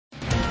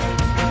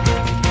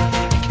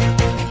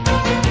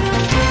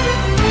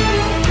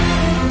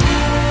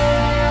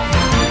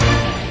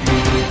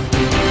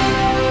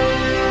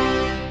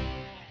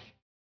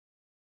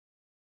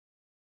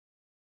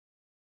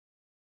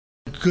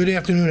Good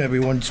afternoon,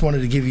 everyone. Just wanted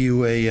to give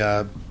you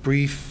a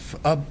brief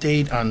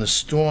update on the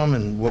storm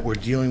and what we're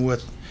dealing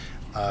with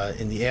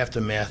in the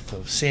aftermath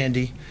of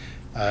Sandy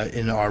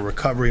in our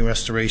recovery and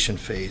restoration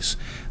phase.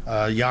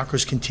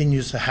 Yonkers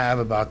continues to have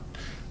about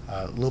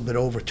a little bit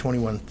over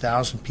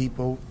 21,000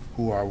 people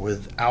who are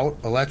without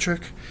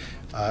electric.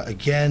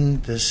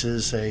 Again, this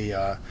is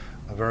a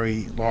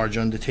very large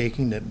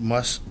undertaking that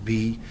must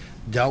be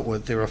dealt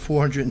with. There are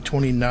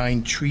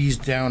 429 trees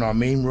down. Our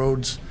main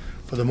roads,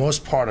 for the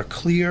most part, are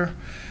clear,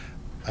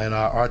 and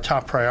our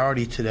top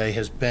priority today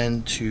has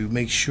been to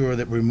make sure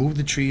that we remove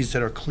the trees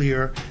that are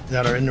clear,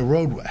 that are in the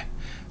roadway.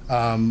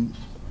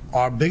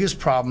 Our biggest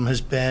problem has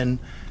been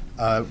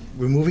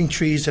removing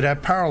trees that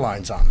have power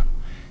lines on them,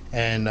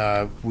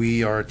 and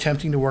we are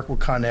attempting to work with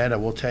Con Ed. I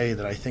will tell you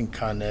that I think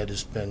Con Ed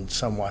has been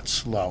somewhat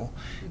slow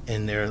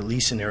in their, at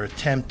least in their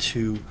attempt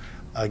to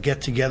get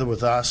together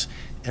with us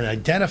and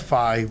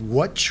identify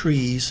what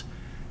trees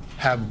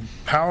have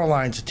power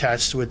lines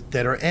attached to it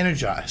that are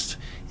energized.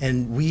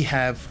 And we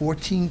have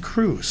 14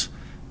 crews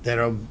that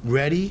are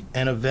ready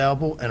and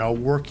available and are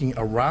working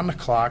around the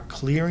clock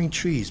clearing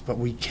trees. But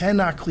we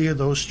cannot clear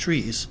those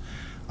trees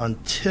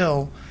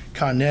until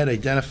Con Ed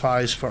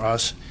identifies for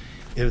us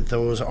if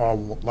those are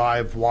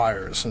live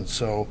wires. And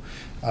so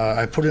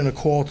I put in a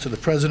call to the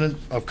president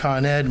of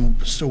Con Ed,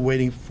 and still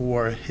waiting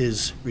for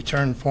his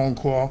return phone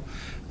call.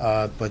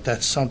 But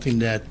that's something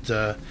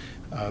that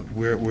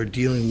we're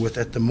dealing with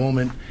at the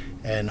moment,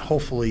 and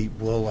hopefully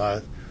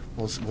we'll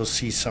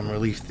see some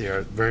relief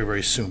there very,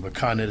 very soon. But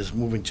Con Ed is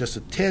moving just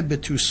a tad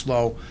bit too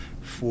slow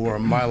for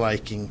my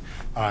liking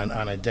on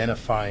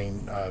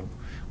identifying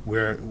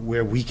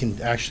where we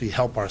can actually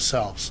help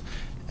ourselves,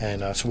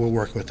 and so we're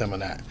working with them on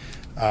that.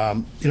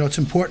 It's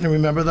important to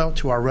remember, though,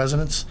 to our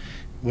residents,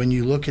 when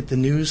you look at the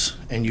news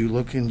and you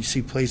look and you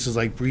see places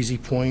like Breezy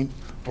Point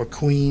or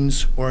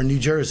Queens or New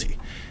Jersey,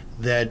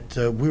 that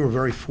we were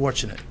very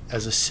fortunate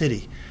as a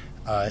city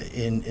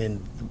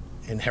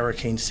in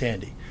Hurricane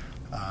Sandy.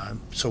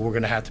 So we're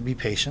going to have to be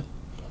patient,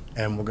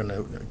 and we're going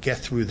to get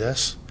through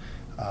this.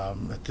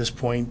 At this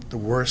point, the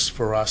worst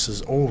for us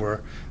is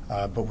over,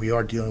 but we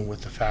are dealing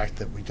with the fact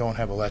that we don't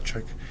have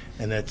electric,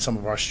 and that some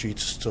of our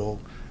streets still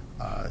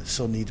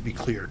need to be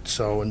cleared.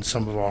 So, and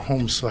some of our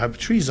homes still have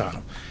trees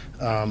on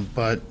them.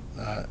 But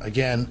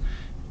again,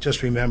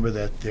 just remember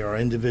that there are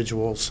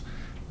individuals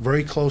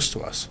very close to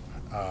us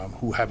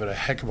who have it a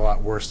heck of a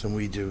lot worse than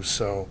we do.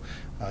 So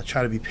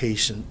try to be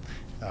patient.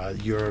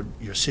 Your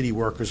city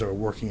workers are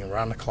working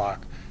around the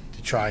clock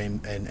to try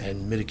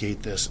and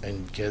mitigate this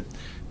and get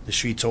the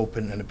streets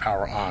open and the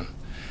power on.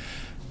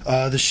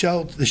 The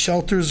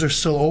shelters are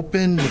still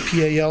open.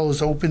 The PAL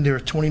is open. There are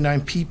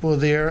 29 people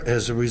there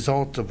as a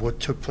result of what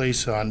took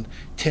place on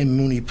 10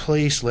 Mooney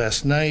Place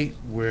last night,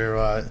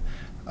 where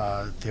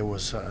there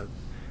was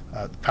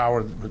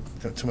power.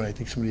 I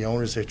think some of the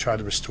owners, they tried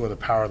to restore the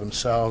power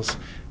themselves.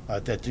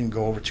 That didn't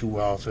go over too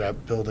well, so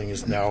that building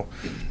is now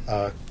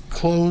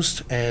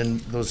closed, and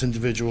those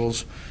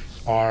individuals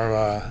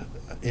are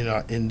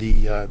in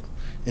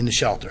the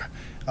shelter.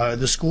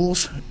 The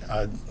schools,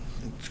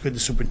 it's good the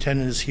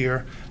superintendent is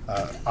here.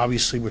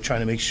 Obviously, we're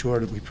trying to make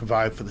sure that we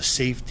provide for the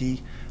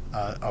safety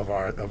of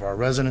our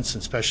residents,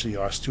 and especially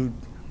our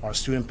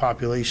student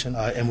population.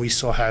 And we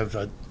still have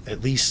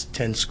at least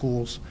 10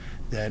 schools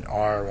that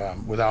are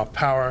without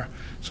power,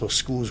 so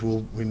schools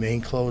will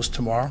remain closed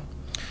tomorrow.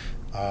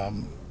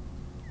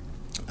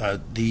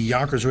 The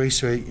Yonkers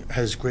Raceway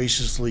has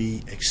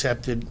graciously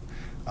accepted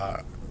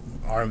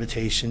our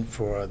invitation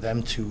for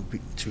them to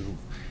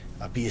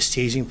be a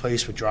staging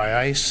place for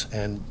dry ice,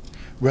 and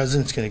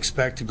residents can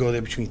expect to go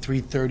there between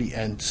 3:30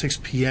 and 6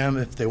 p.m.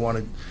 if they want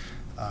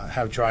to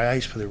have dry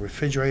ice for their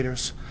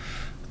refrigerators.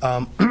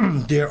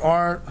 There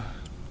are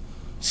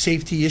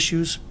safety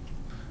issues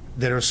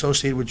that are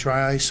associated with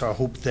dry ice, so I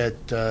hope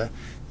that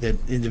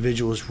that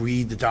individuals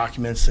read the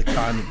documents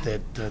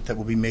that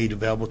will be made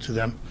available to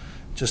them,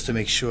 just to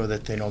make sure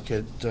that they don't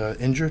get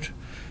injured.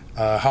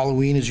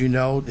 Halloween, as you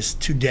know, is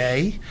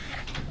today.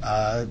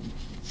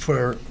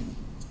 For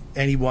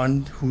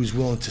anyone who's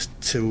willing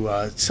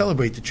to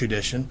celebrate the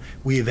tradition,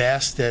 we have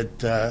asked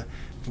that,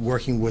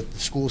 working with the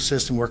school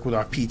system, work with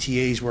our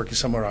PTAs, work with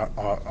some of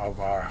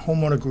our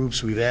homeowner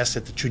groups, we've asked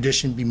that the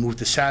tradition be moved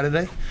to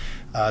Saturday.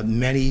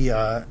 Many,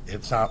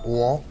 if not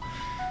all,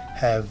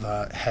 have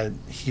had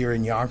here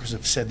in Yonkers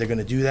have said they're going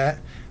to do that.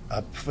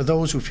 For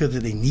those who feel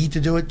that they need to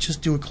do it,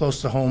 just do it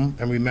close to home,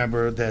 and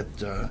remember that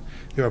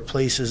there are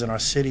places in our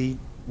city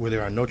where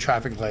there are no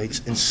traffic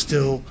lights and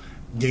still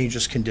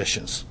dangerous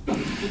conditions.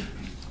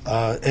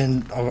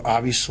 And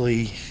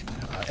obviously,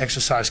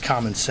 exercise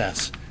common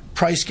sense.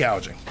 Price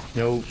gouging.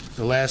 The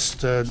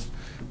last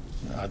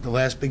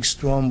big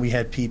storm, we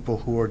had people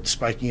who were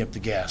spiking up the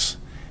gas.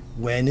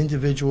 When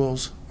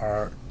individuals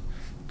are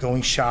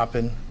going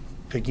shopping,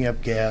 picking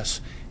up gas,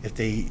 if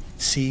they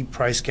see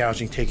price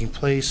gouging taking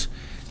place,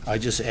 I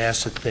just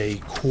ask that they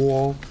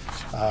call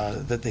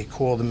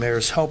the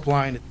mayor's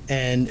helpline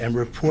and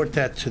report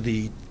that to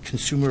the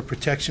Consumer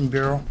Protection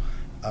Bureau.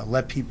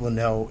 Let people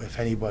know if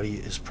anybody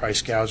is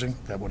price gouging.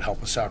 That would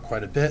help us out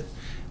quite a bit.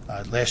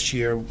 Last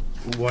year,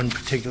 one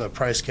particular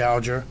price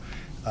gouger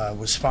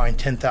was fined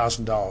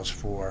 $10,000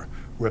 for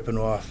ripping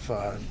off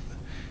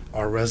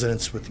our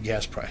residents with the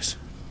gas price.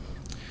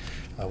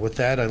 With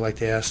that, I'd like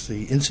to ask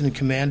the Incident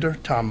Commander,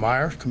 Tom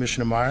Meyer,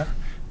 Commissioner Meyer,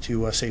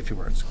 to say a few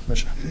words.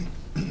 Commissioner.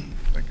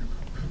 Thank you.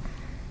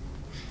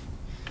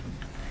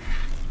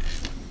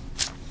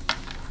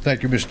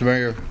 Thank you, Mr.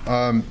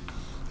 Mayor.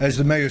 As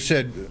the Mayor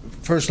said,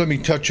 first let me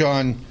touch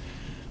on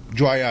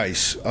dry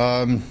ice.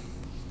 I'm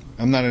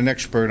not an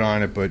expert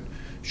on it, but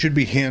should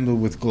be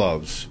handled with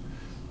gloves.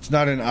 It's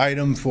not an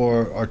item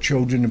for our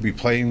children to be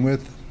playing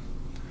with.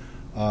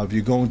 If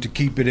you're going to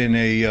keep it in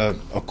a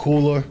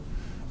cooler,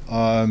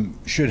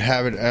 should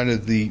have it out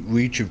of the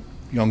reach of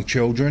young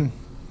children.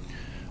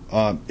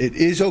 It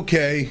is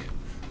okay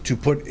to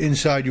put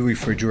inside your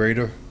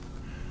refrigerator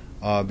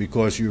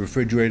because your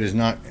refrigerator is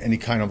not any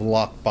kind of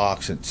locked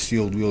box. It's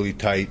sealed really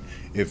tight.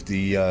 If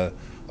the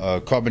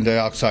carbon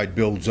dioxide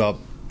builds up,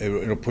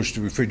 it'll push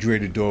the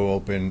refrigerator door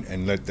open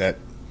and let that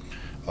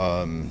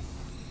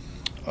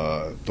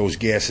those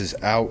gases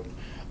out.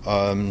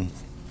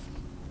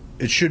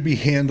 It should be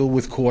handled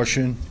with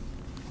caution.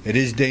 It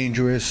is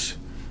dangerous.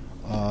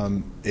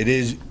 It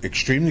is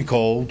extremely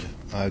cold.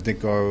 I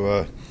think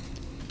our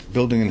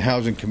Building and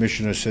Housing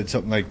Commissioner said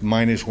something like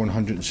minus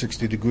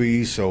 160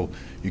 degrees, so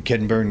you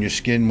can burn your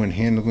skin when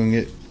handling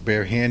it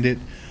barehanded.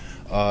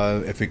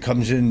 If it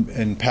comes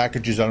in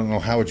packages, I don't know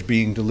how it's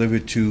being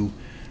delivered to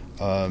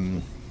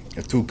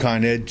through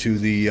Con Ed to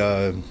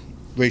the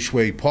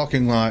Raceway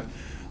parking lot.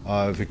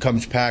 If it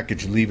comes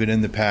packaged, leave it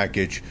in the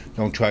package.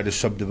 Don't try to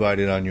subdivide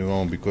it on your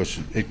own because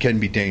it can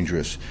be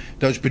dangerous. It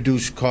does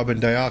produce carbon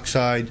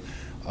dioxide,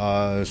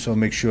 so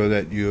make sure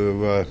that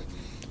you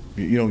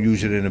don't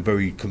use it in a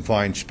very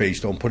confined space.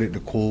 Don't put it in a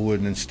cooler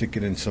and then stick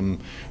it in some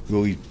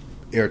really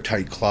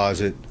airtight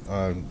closet.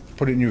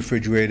 Put it in your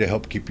refrigerator,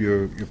 help keep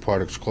your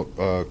products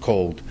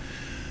cold.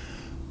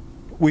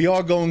 We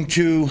are going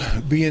to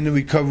be in the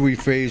recovery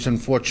phase,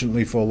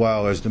 unfortunately, for a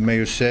while, as the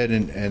Mayor said,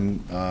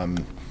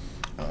 and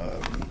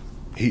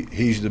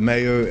he's the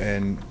Mayor,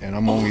 and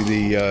I'm only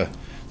the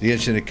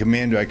Incident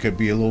Commander. I could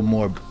be a little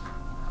more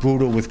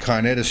brutal with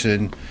Con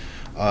Edison.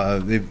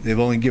 They've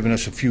only given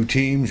us a few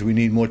teams. We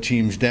need more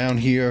teams down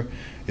here.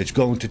 It's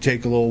going to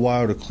take a little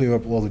while to clear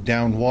up all the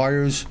downed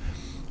wires.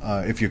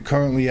 If you're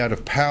currently out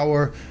of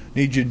power,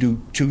 need you to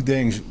do two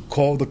things.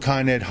 Call the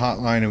Con Ed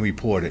hotline and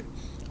report it.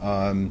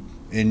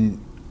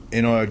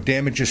 In our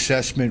damage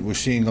assessment, we're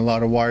seeing a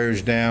lot of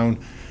wires down.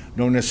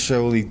 Don't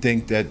necessarily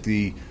think that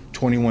the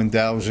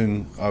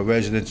 21,000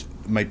 residents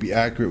might be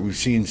accurate. We've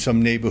seen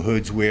some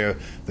neighborhoods where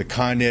the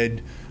Con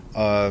Ed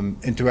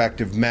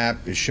interactive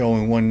map is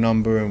showing one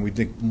number, and we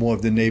think more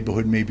of the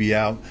neighborhood may be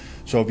out.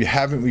 So if you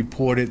haven't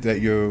reported that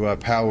your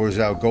power is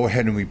out, go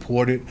ahead and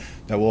report it.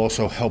 That will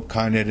also help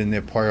Con Ed in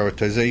their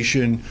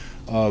prioritization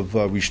of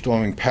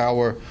restoring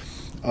power.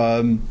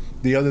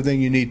 The other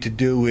thing you need to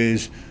do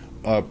is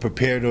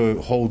prepare to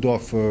hold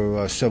off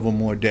for several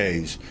more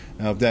days.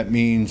 Now, if that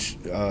means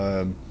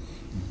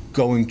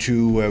going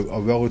to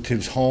a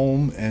relative's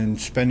home and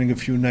spending a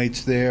few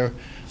nights there,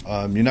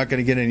 you're not going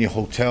to get any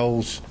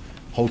hotels.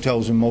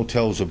 Hotels and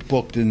motels are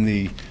booked in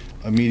the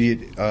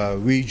immediate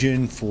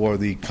region for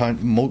the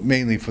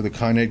mainly for the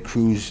Con Ed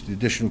crews, the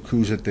additional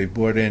crews that they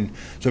brought in.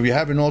 So if you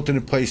have an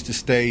alternate place to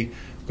stay,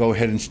 go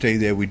ahead and stay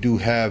there. We do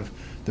have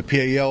the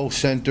PAL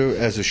Center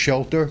as a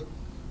shelter,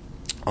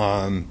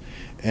 and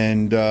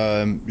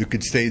you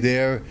could stay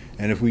there.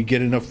 And if we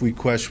get enough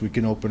requests, we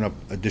can open up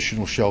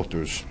additional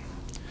shelters.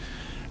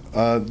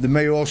 The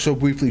Mayor also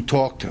briefly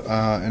talked,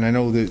 and I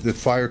know the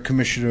Fire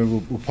Commissioner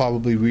will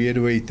probably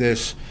reiterate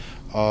this,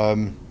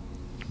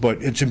 but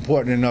it's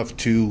important enough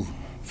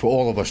for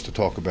all of us to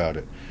talk about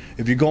it.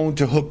 If you're going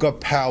to hook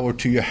up power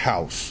to your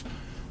house,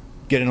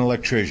 get an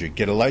electrician.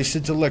 Get a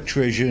licensed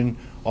electrician,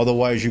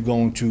 otherwise you're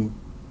going to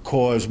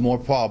cause more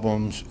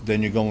problems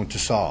than you're going to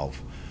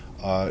solve.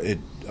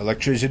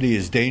 Electricity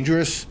is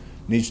dangerous,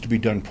 needs to be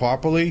done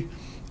properly,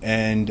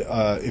 and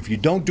if you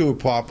don't do it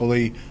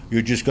properly,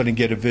 you're just going to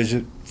get a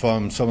visit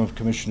from some of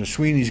Commissioner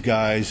Sweeney's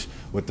guys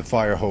with the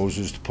fire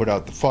hoses to put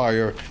out the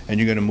fire, and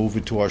you're going to move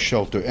into our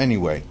shelter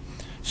anyway.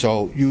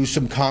 So use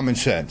some common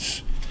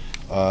sense.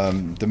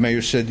 The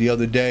Mayor said the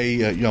other day,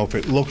 if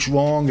it looks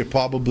wrong, it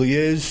probably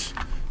is.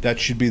 That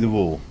should be the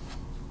rule.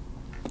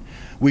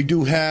 We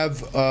do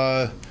have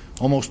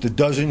almost a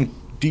dozen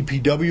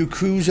DPW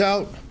crews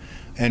out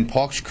and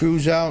parks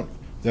crews out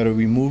that are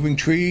removing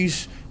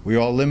trees. We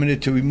are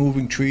limited to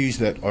removing trees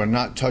that are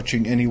not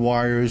touching any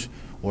wires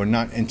or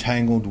not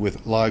entangled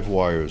with live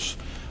wires.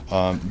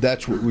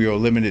 That's what we are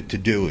limited to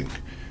doing.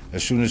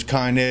 As soon as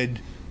Con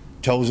Ed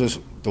tells us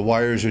the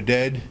wires are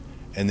dead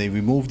and they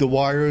remove the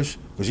wires,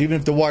 because even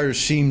if the wires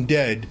seem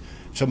dead,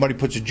 somebody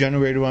puts a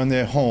generator on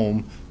their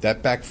home,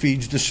 that back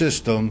feeds the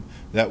system,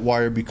 that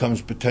wire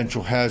becomes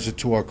potential hazard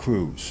to our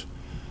crews.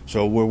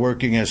 So we're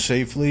working as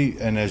safely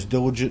and as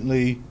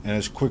diligently and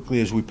as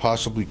quickly as we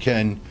possibly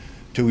can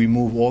to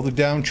remove all the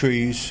downed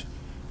trees,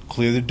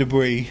 clear the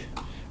debris,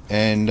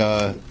 and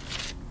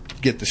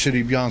get the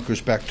city of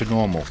Yonkers back to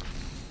normal.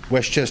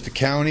 Westchester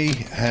County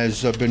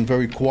has been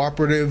very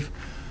cooperative.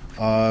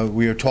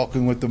 We are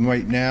talking with them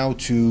right now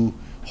to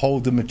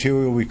hold the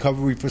material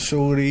recovery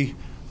facility,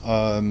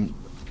 the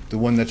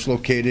one that's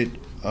located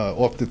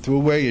off the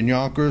thruway in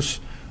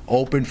Yonkers,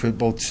 open for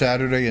both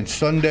Saturday and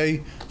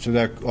Sunday so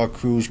that our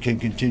crews can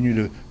continue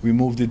to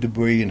remove the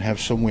debris and have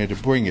somewhere to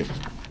bring it.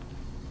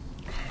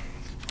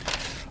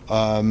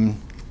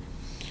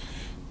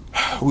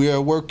 We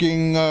are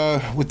working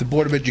with the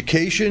Board of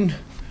Education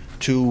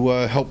to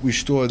help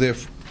restore their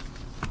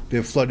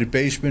flooded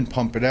basement,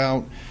 pump it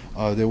out.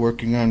 They're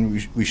working on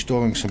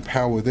restoring some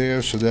power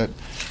there so that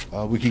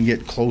we can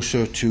get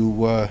closer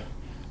to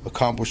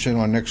accomplishing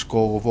our next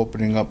goal of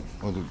opening up,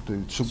 or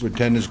the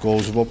superintendent's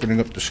goals of opening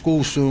up the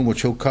school soon,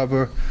 which he'll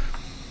cover.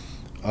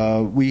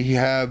 We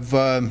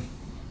have,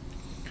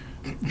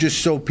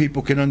 just so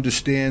people can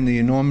understand the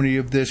enormity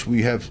of this,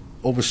 we have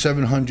over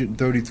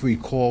 733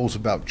 calls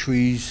about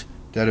trees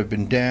that have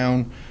been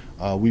down.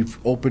 We've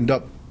opened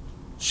up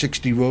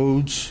 60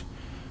 roads.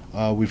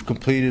 We've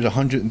completed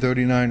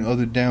 139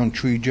 other down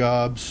tree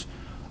jobs,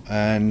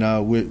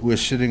 and we're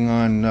sitting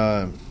on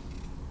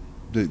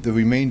the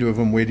remainder of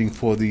them, waiting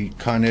for the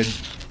Con Ed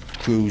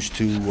crews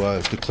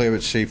to declare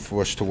it safe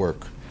for us to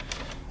work.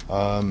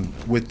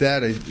 With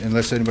that,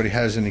 unless anybody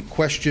has any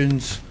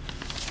questions,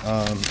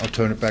 I'll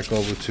turn it back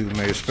over to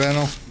Mayor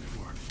Spano.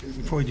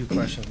 Before we do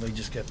questions, let me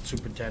just get the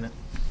superintendent.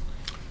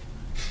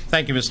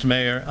 Thank you, Mr.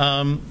 Mayor.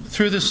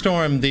 Through the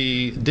storm,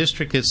 the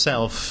district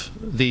itself,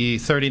 the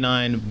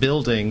 39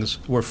 buildings,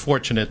 were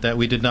fortunate that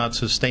we did not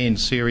sustain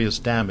serious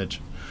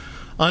damage.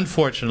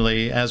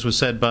 Unfortunately, as was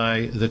said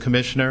by the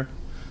Commissioner,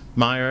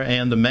 Meyer,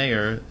 and the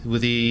Mayor,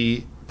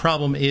 the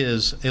problem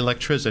is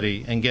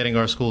electricity and getting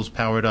our schools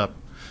powered up.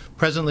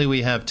 Presently,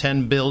 we have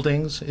 10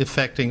 buildings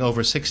affecting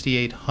over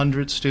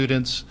 6,800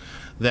 students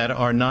that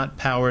are not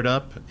powered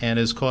up, and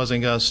is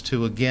causing us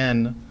to,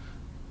 again,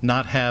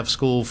 not have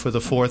school for the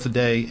 4th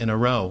day in a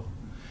row.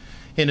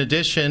 In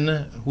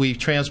addition, we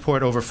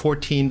transport over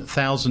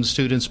 14,000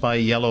 students by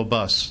yellow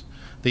bus.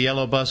 The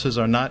yellow buses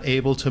are not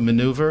able to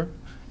maneuver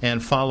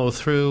and follow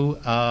through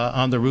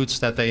on the routes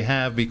that they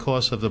have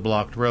because of the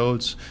blocked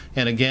roads.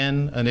 And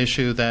again, an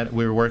issue that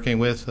we're working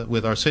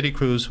with our city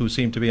crews, who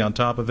seem to be on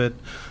top of it,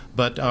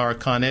 but our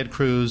Con Ed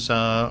crews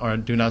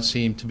do not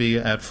seem to be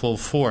at full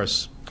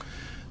force.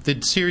 The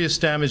serious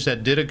damage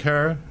that did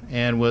occur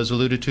and was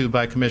alluded to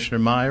by Commissioner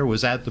Meyer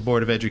was at the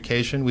Board of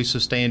Education. We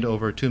sustained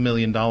over $2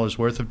 million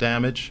worth of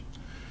damage.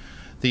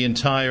 The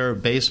entire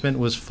basement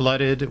was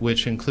flooded,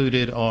 which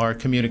included our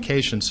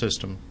communication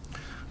system.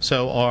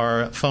 So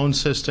our phone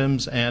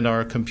systems and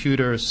our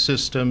computer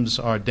systems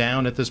are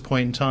down at this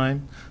point in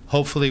time.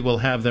 Hopefully we'll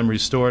have them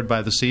restored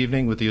by this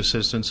evening with the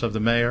assistance of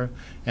the mayor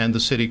and the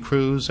city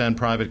crews and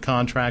private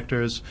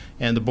contractors,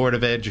 and the Board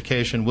of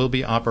Education will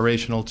be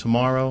operational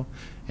tomorrow.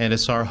 And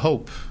it's our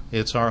hope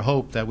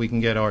that we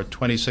can get our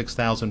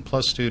 26,000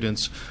 plus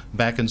students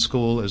back in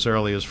school as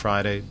early as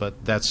Friday,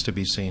 but that's to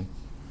be seen.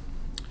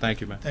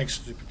 Thank you, Mayor.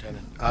 Thanks,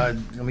 Superintendent.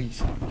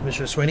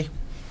 Commissioner Sweeney?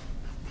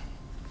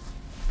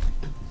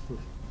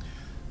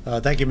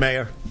 Thank you,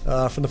 Mayor.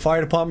 From the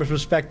fire department's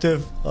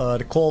perspective,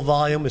 the call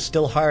volume is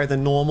still higher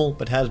than normal,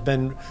 but has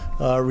been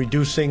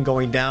reducing,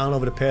 going down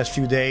over the past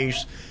few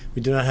days.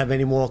 We do not have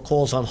any more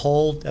calls on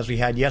hold as we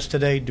had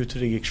yesterday due to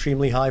the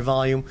extremely high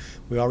volume.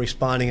 We are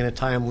responding in a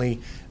timely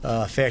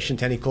fashion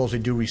to any calls we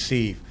do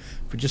receive.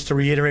 But just to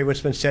reiterate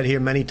what's been said here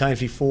many times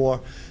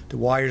before, the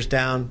wires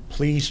down,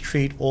 please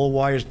treat all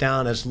wires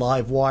down as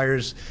live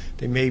wires.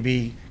 They may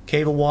be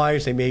cable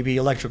wires, they may be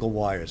electrical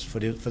wires. For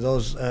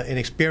those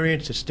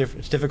inexperienced, it's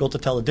difficult to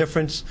tell the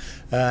difference.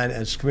 And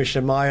as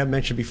Commissioner Meyer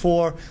mentioned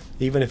before,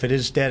 even if it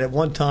is dead at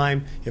one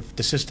time, if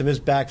the system is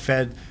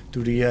backfed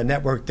through the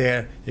network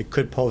there, it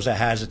could pose a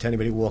hazard to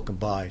anybody walking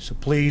by. So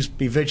please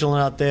be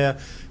vigilant out there.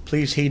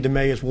 Please heed the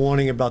mayor's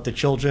warning about the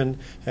children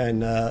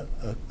and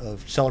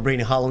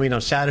celebrating Halloween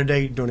on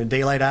Saturday during the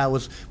daylight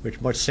hours, which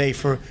are much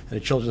safer, and the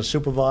children are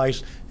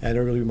supervised, and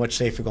they're going to be much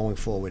safer going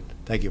forward.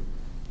 Thank you.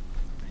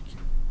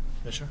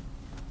 Commissioner?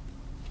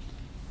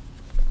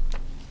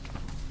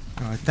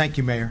 Thank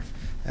you, Mayor.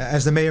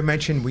 As the Mayor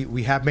mentioned,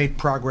 we have made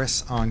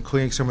progress on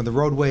clearing some of the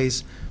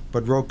roadways,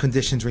 but road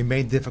conditions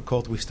remain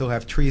difficult. We still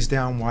have trees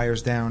down,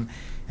 wires down,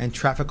 and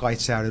traffic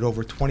lights out at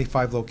over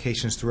 25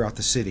 locations throughout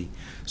the city.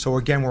 So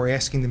again, we're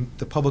asking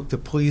the public to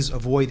please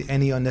avoid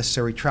any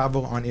unnecessary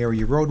travel on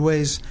area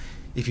roadways.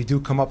 If you do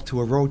come up to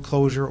a road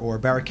closure or a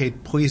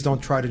barricade, please don't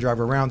try to drive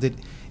around it.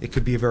 It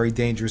could be a very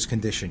dangerous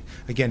condition.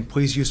 Again,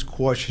 please use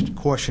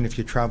caution if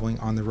you're traveling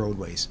on the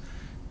roadways.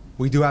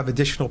 We do have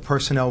additional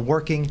personnel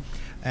working,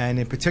 and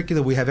in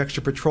particular, we have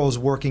extra patrols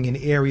working in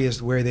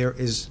areas where there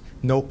is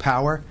no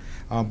power.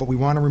 But we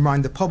want to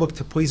remind the public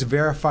to please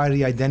verify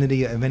the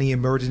identity of any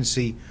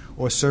emergency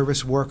or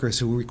service workers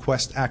who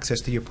request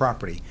access to your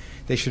property.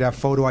 They should have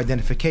photo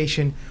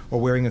identification or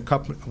wearing a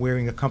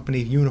company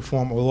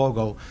uniform or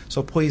logo.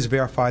 So please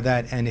verify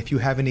that. And if you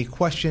have any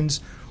questions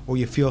or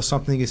you feel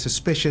something is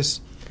suspicious,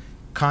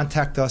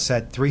 contact us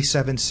at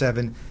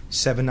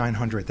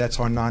 377-7900. That's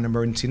our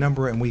non-emergency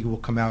number, and we will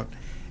come out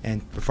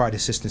and provide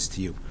assistance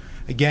to you.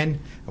 again,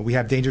 we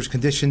have dangerous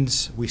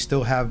conditions. We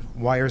still have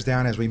wires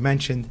down, as we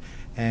mentioned,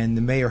 and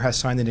the mayor has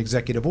signed an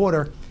executive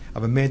order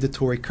of a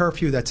mandatory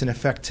curfew that's in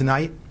effect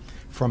tonight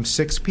from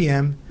 6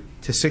 p.m.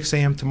 to 6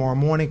 a.m. tomorrow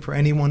morning for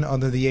anyone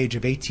under the age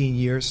of 18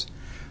 years.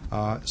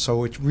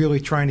 So it's really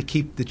trying to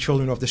keep the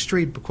children off the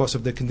street because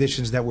of the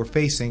conditions that we're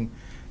facing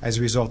as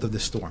a result of the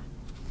storm.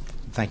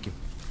 Thank you.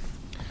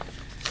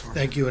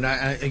 Thank you. And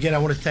again, I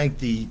want to thank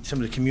some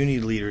of the community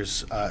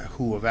leaders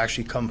who have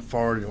actually come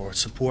forward or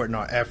supporting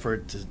our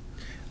effort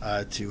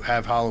to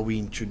have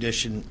Halloween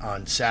tradition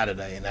on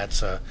Saturday, and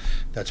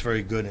that's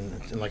very good.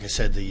 And like I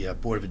said, the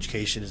Board of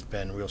Education has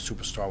been a real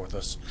superstar with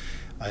us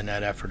in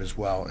that effort as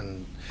well.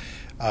 And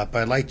but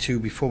I'd like to,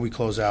 before we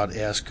close out,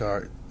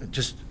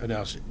 just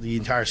announce the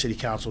entire City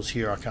Council is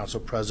here, our Council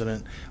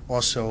President,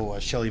 also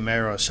Shelley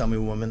Mayer, our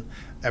Assemblywoman.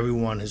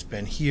 Everyone has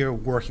been here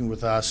working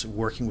with us,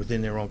 working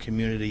within their own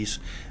communities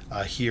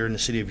here in the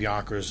City of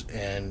Yonkers,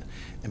 and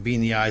being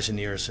the eyes and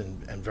ears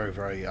and very,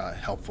 very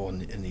helpful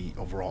in the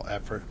overall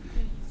effort.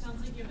 It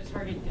sounds like you have a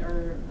target,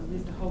 or at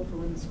least a hope for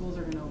when the schools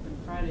are going to open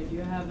Friday. Do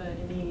you have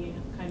any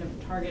kind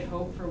of target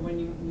hope for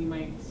when we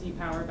might see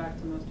power back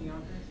to most of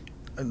Yonkers?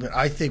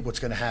 I think what's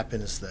going to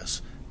happen is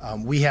this.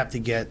 We have to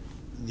get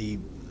the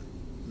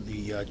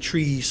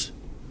trees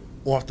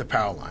off the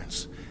power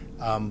lines.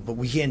 But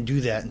we can't do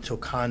that until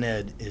Con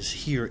Ed is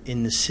here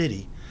in the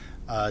city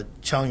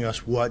telling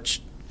us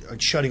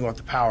shutting off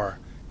the power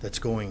that's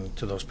going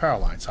to those power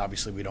lines.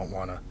 Obviously, we don't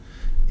want to,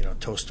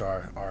 toast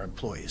our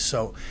employees.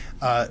 So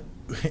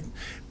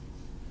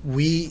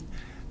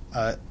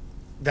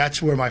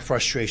that's where my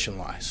frustration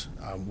lies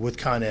with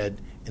Con Ed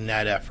in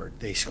that effort.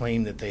 They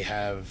claim that they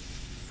have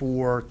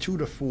 2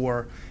 to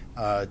 4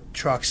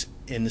 trucks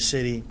in the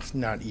city. It's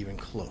not even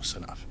close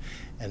enough.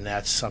 And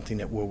that's something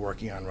that we're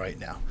working on right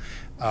now.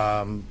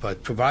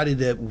 But provided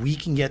that we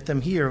can get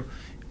them here,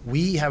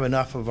 we have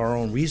enough of our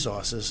own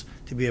resources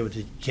to be able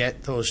to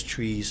get those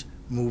trees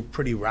moved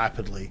pretty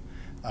rapidly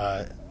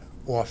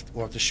off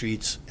the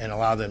streets and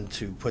allow them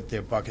to put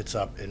their buckets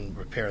up and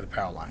repair the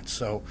power lines.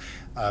 So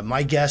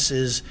my guess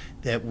is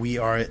that we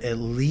are at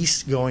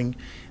least going,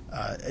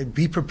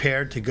 be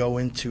prepared to go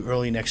into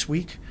early next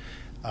week.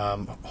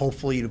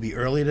 Hopefully it'll be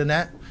earlier than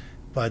that,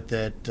 but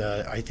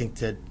that I think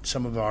that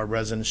some of our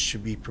residents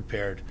should be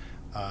prepared.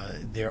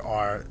 There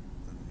are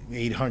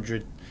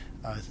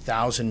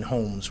 800,000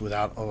 homes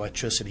without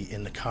electricity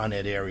in the Con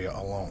Ed area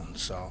alone.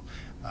 So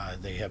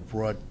they have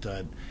brought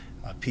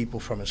people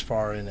from as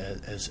far in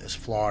as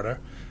Florida.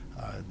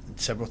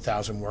 Several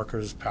thousand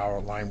workers,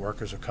 power line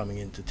workers, are coming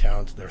into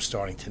town. They're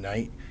starting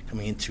tonight,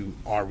 coming into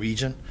our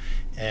region,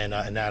 and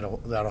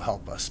that'll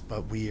help us.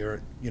 But we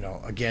are,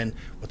 again,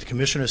 what the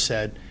commissioner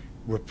said,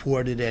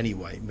 report it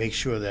anyway. Make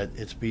sure that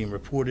it's being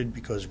reported,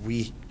 because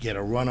we get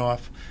a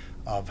runoff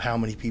of how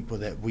many people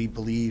that we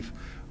believe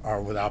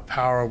are without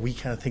power. We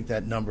kind of think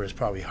that number is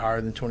probably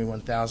higher than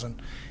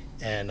 21,000,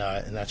 and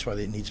that's why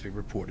it needs to be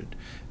reported.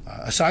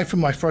 Aside from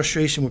my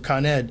frustration with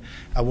Con Ed,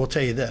 I will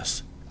tell you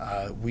this.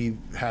 We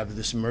have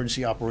this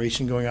emergency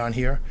operation going on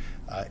here.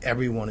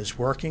 Everyone is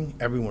working.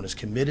 Everyone is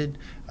committed.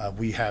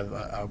 We have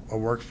a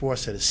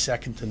workforce that is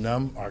second to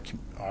none. Our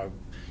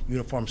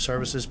uniformed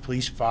services,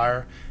 police,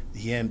 fire,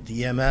 the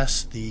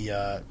EMS,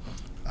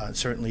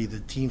 certainly the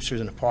Teamsters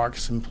and the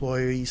Parks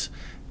employees,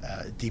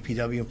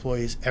 DPW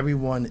employees.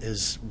 Everyone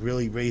is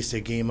really raised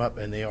their game up,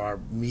 and they are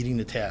meeting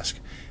the task.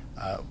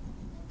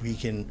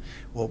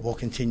 We'll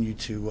continue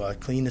to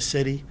clean the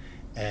city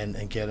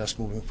and get us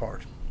moving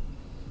forward.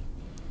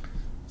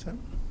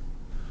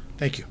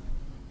 Thank you.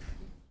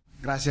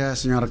 Gracias,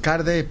 señor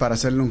alcalde. Para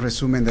hacerle un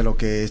resumen de lo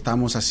que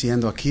estamos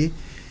haciendo aquí,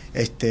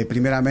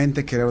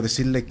 primeramente quiero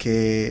decirle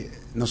que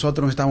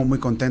nosotros estamos muy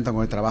contentos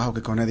con el trabajo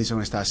que Con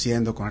Edison está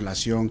haciendo con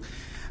relación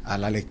a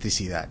la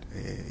electricidad.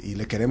 Y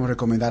le queremos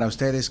recomendar a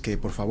ustedes que,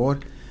 por favor,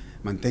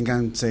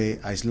 manténganse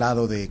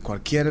aislados de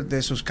cualquier de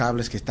esos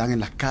cables que están en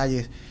las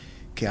calles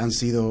que han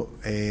sido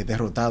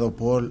derrotados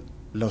por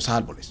los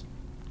árboles.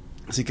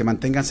 Así que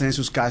manténganse en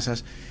sus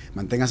casas,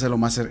 manténganse lo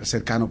más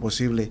cercano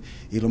posible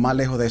y lo más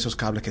lejos de esos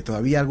cables, que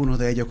todavía algunos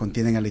de ellos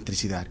contienen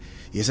electricidad.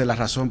 Y esa es la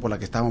razón por la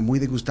que estamos muy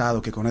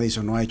disgustados que Con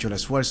Edison no ha hecho el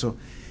esfuerzo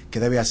que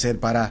debe hacer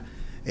para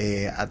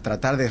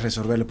tratar de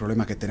resolver el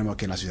problema que tenemos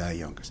aquí en la ciudad de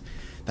Yonkers.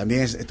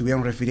 También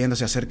estuvieron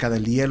refiriéndose acerca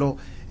del hielo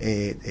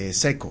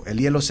seco. El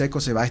hielo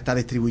seco se va a estar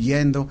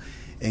distribuyendo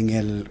en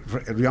el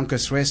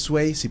Yonkers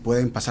Raceway, si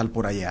pueden pasar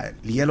por allá.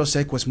 El hielo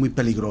seco es muy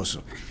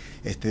peligroso.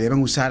 Deben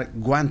usar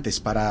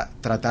guantes para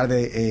tratar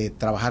de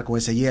trabajar con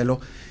ese hielo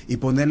y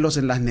ponerlos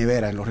en las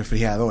neveras, en los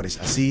refrigeradores,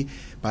 así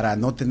para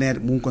no tener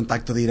un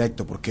contacto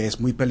directo, porque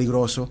es muy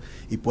peligroso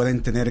y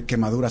pueden tener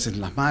quemaduras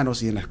en las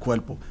manos y en el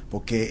cuerpo,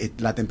 porque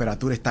la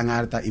temperatura es tan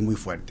alta y muy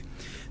fuerte.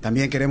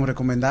 También queremos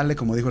recomendarle,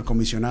 como dijo el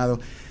comisionado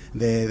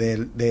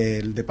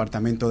del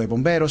Departamento de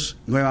Bomberos,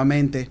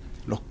 nuevamente,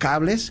 los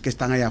cables que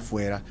están allá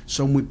afuera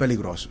son muy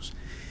peligrosos.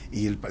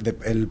 Y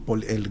el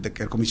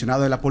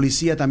comisionado de la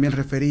policía también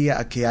refería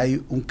a que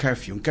hay un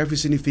curfew. Un curfew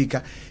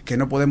significa que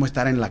no podemos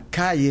estar en la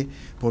calle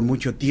por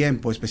mucho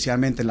tiempo,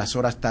 especialmente en las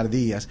horas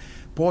tardías,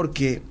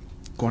 porque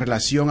con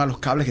relación a los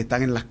cables que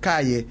están en las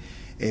calles,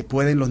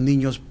 pueden los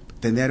niños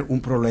tener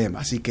un problema.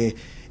 Así que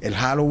el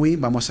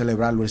Halloween vamos a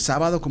celebrarlo el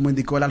sábado, como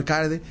indicó el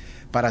alcalde,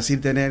 para así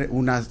tener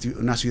una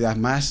ciudad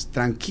más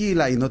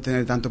tranquila y no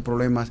tener tantos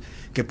problemas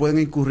que pueden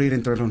incurrir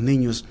entre los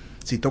niños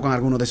si tocan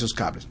alguno de esos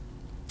cables.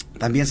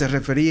 También se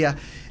refería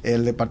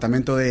el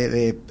Departamento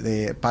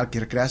de Parque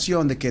y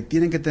Recreación de que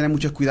tienen que tener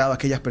mucho cuidado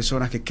aquellas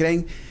personas que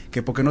creen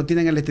que porque no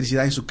tienen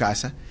electricidad en su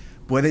casa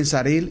pueden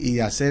salir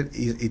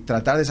y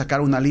tratar de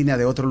sacar una línea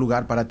de otro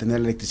lugar para tener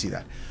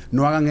electricidad.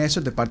 No hagan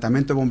eso. El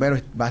Departamento de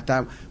Bomberos va a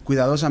estar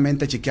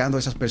cuidadosamente chequeando a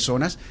esas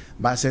personas.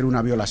 Va a ser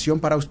una violación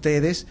para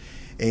ustedes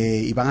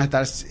y van a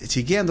estar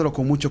siguiéndolo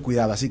con mucho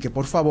cuidado. Así que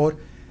por favor,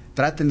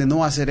 traten de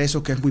no hacer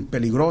eso, que es muy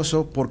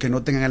peligroso porque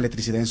no tengan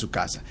electricidad en su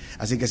casa.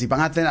 Así que si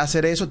van a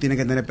hacer eso, tienen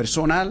que tener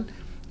personal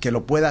que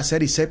lo pueda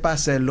hacer y sepa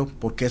hacerlo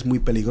porque es muy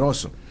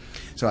peligroso.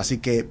 Así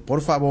que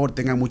por favor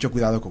tengan mucho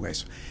cuidado con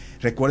eso.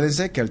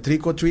 Recuérdense que el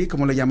Trick or Treat,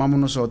 como le llamamos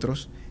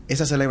nosotros,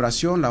 esa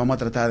celebración la vamos a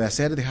tratar de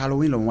hacer de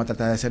Halloween, lo vamos a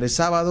tratar de hacer el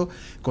sábado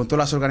con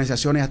todas las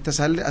organizaciones, hasta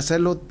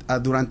hacerlo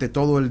durante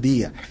todo el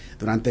día,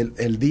 durante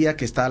el día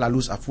que está la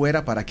luz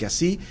afuera, para que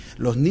así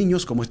los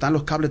niños, como están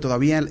los cables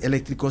todavía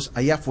eléctricos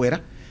ahí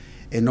afuera,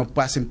 no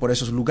pasen por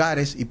esos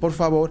lugares. Y por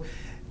favor,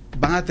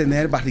 van a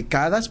tener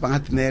barricadas, van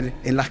a tener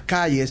en las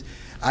calles,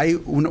 hay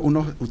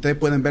ustedes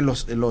pueden ver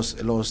los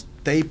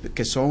tape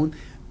que son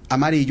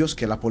amarillos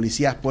que la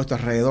policía ha puesto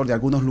alrededor de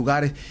algunos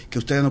lugares que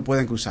ustedes no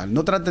pueden cruzar.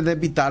 No traten de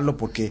evitarlo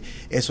porque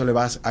eso le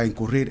va a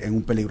incurrir en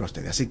un peligro a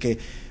ustedes. Así que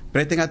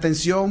presten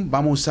atención,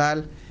 vamos a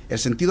usar el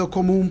sentido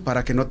común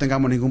para que no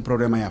tengamos ningún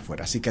problema allá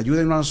afuera. Así que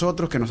ayúdennos a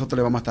nosotros, que nosotros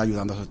les vamos a estar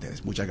ayudando a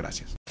ustedes. Muchas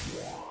gracias.